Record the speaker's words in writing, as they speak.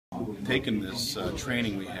taken this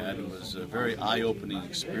training we had. It was a very eye-opening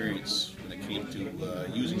experience when it came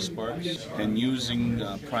to using Sparks and using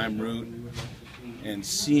Prime Root and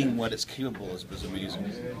seeing what it's capable of was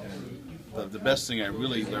amazing. The best thing I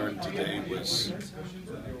really learned today was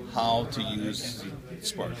how to use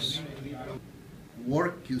Sparks.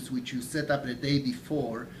 Work queues which you set up the day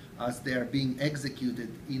before, as they are being executed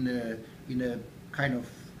in a kind of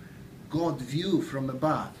God view from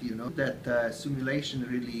above, you know, that simulation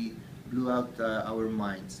really blew out our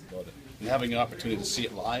minds. And having an opportunity to see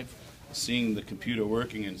it live, seeing the computer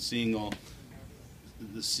working and seeing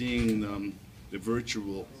the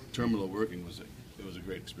virtual terminal working it was a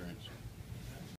great experience.